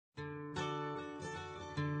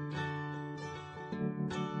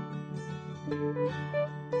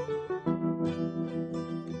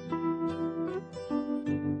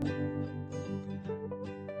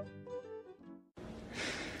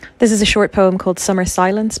This is a short poem called Summer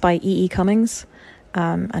Silence by E E Cummings.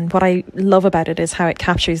 And what I love about it is how it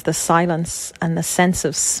captures the silence and the sense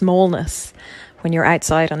of smallness when you're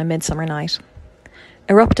outside on a midsummer night.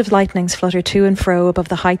 Eruptive lightnings flutter to and fro above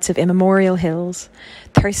the heights of immemorial hills,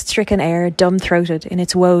 thirst-stricken air dumb-throated in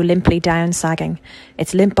its woe limply down-sagging,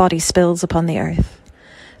 its limp body spills upon the earth.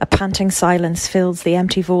 A panting silence fills the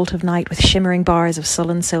empty vault of night with shimmering bars of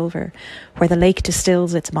sullen silver, where the lake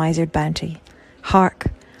distills its misered bounty. Hark!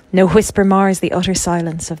 No whisper mars the utter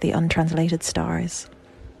silence of the untranslated stars.